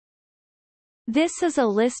This is a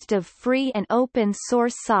list of free and open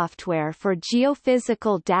source software for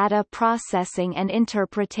geophysical data processing and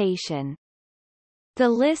interpretation. The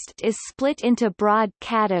list is split into broad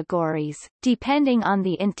categories, depending on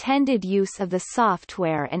the intended use of the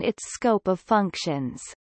software and its scope of functions.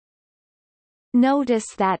 Notice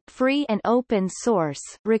that free and open source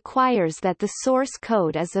requires that the source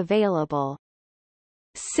code is available.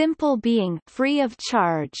 Simple being free of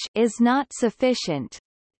charge is not sufficient.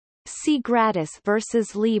 See gratis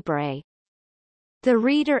versus libre. The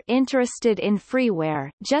reader interested in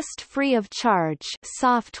freeware, just free of charge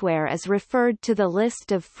software is referred to the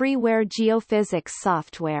list of freeware geophysics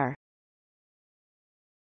software.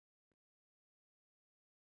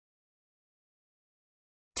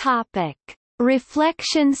 Topic: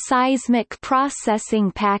 Reflection seismic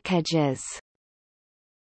processing packages.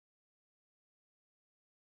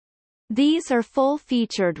 These are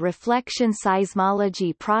full-featured reflection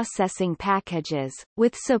seismology processing packages,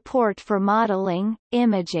 with support for modeling,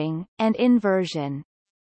 imaging, and inversion.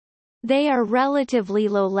 They are relatively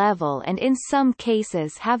low-level and in some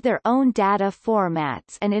cases have their own data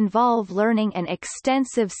formats and involve learning an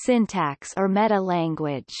extensive syntax or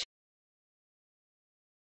meta-language.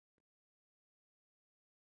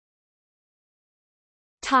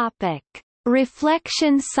 Topic: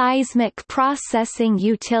 Reflection seismic processing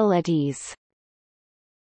utilities.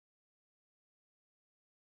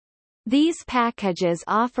 These packages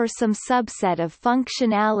offer some subset of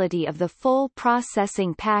functionality of the full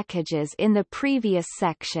processing packages in the previous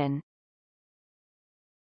section.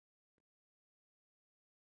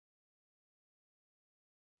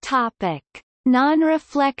 Topic: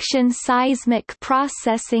 Non-reflection seismic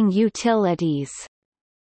processing utilities.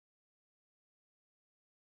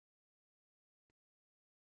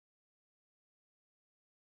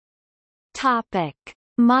 Topic: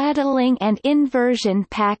 Modeling and inversion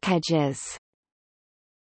packages.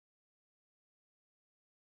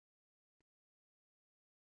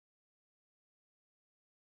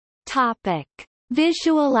 Topic: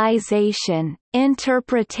 Visualization,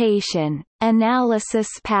 interpretation, analysis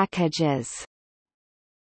packages.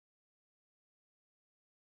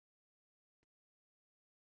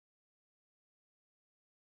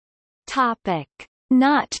 Topic: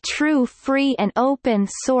 Not true free and open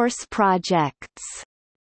source projects.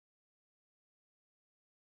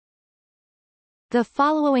 The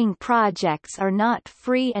following projects are not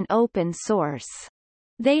free and open source.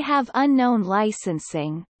 They have unknown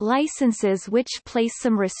licensing, licenses which place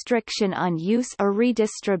some restriction on use or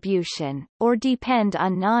redistribution, or depend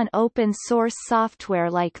on non-open source software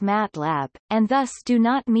like MATLAB, and thus do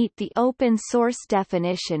not meet the open source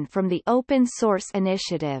definition from the Open Source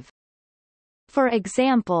Initiative. For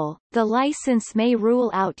example, the license may rule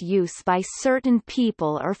out use by certain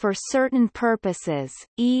people or for certain purposes,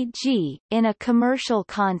 e.g., in a commercial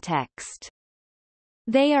context.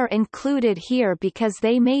 They are included here because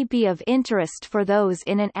they may be of interest for those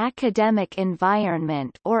in an academic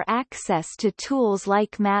environment or access to tools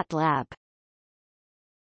like MATLAB.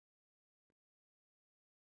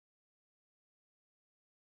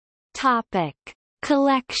 Topic: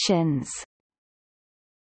 Collections.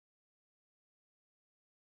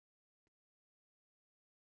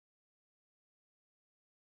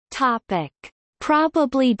 Topic: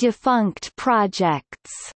 Probably defunct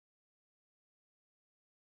projects.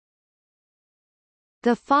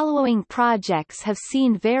 The following projects have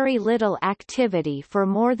seen very little activity for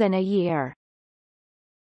more than a year.